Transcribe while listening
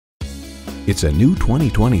It's a new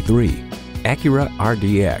 2023 Acura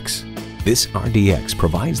RDX. This RDX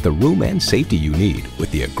provides the room and safety you need with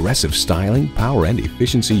the aggressive styling, power, and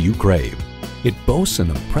efficiency you crave. It boasts an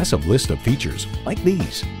impressive list of features like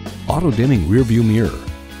these: auto-dimming rearview mirror,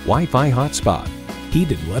 Wi-Fi hotspot,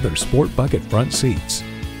 heated leather sport bucket front seats,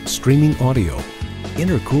 streaming audio,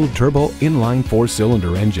 intercooled turbo inline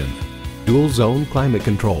 4-cylinder engine, dual zone climate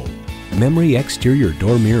control, memory exterior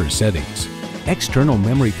door mirror settings, external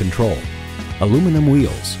memory control, aluminum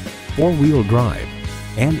wheels, 4-wheel drive,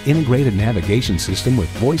 and integrated navigation system with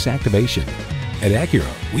voice activation. At Acura,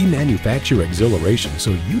 we manufacture exhilaration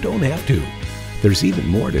so you don't have to. There's even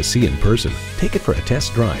more to see in person. Take it for a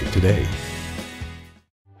test drive today.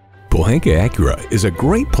 Pohanka Acura is a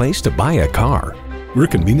great place to buy a car. We're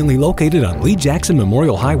conveniently located on Lee Jackson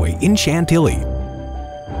Memorial Highway in Chantilly.